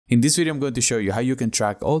In this video, I'm going to show you how you can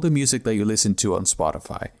track all the music that you listen to on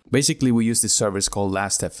Spotify. Basically, we use this service called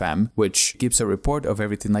Last.fm, which keeps a report of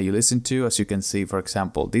everything that you listen to. As you can see, for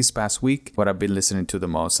example, this past week, what I've been listening to the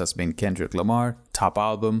most has been Kendrick Lamar, top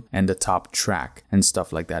album, and the top track, and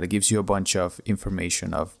stuff like that. It gives you a bunch of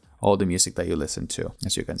information of all the music that you listen to.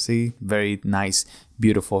 As you can see, very nice,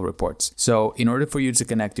 beautiful reports. So in order for you to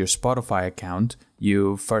connect your Spotify account,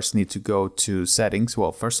 you first need to go to settings.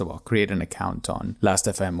 Well, first of all, create an account on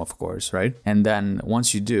Last.fm, of course, right? And then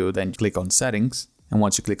once you do, then click on settings. And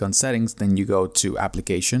once you click on settings, then you go to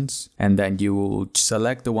applications, and then you will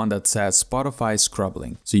select the one that says Spotify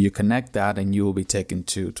Scrubbling. So you connect that and you will be taken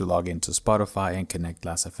to log into Spotify and connect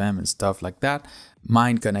Last.fm and stuff like that.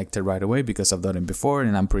 Mine connected right away because I've done it before,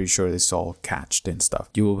 and I'm pretty sure it's all cached and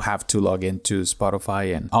stuff. You will have to log into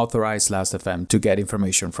Spotify and authorize Last.fm to get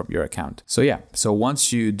information from your account. So yeah, so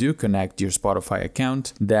once you do connect your Spotify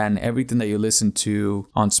account, then everything that you listen to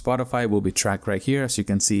on Spotify will be tracked right here. As you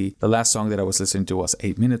can see, the last song that I was listening to was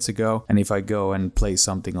 8 minutes ago. And if I go and play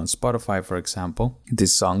something on Spotify, for example,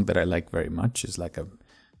 this song that I like very much is like a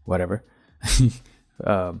whatever.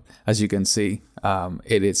 As you can see,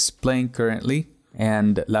 it is playing currently.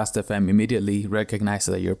 And Last.fm immediately recognizes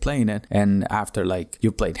that you're playing it, and after like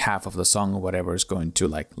you played half of the song or whatever, is going to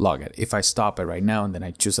like log it. If I stop it right now and then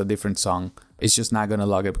I choose a different song, it's just not going to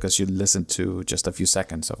log it because you listened to just a few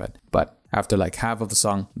seconds of it. But after like half of the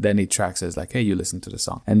song, then it tracks it as like, hey, you listened to the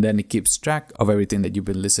song. And then it keeps track of everything that you've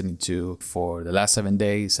been listening to for the last 7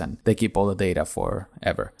 days, and they keep all the data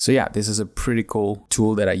forever. So yeah, this is a pretty cool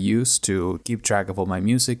tool that I use to keep track of all my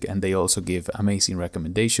music. And they also give amazing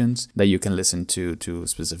recommendations that you can listen to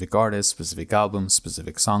specific artists, specific albums,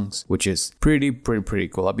 specific songs, which is pretty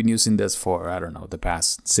cool. I've been using this for, I don't know, the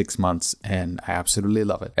past 6 months, and I absolutely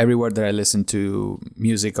love it. Everywhere that I listen to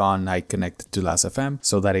music on, I connect it to Last.fm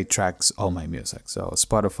so that it tracks all my music. So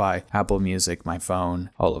Spotify, Apple Music, my phone,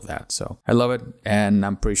 all of that. So I love it, and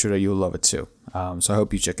I'm pretty sure that you'll love it too. So I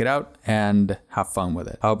hope you check it out and have fun with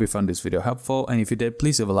it. I hope you found this video helpful, and if you did,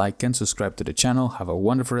 please leave a like and subscribe to the channel. Have a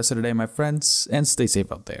wonderful rest of the day, my friends, and stay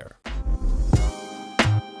safe out there.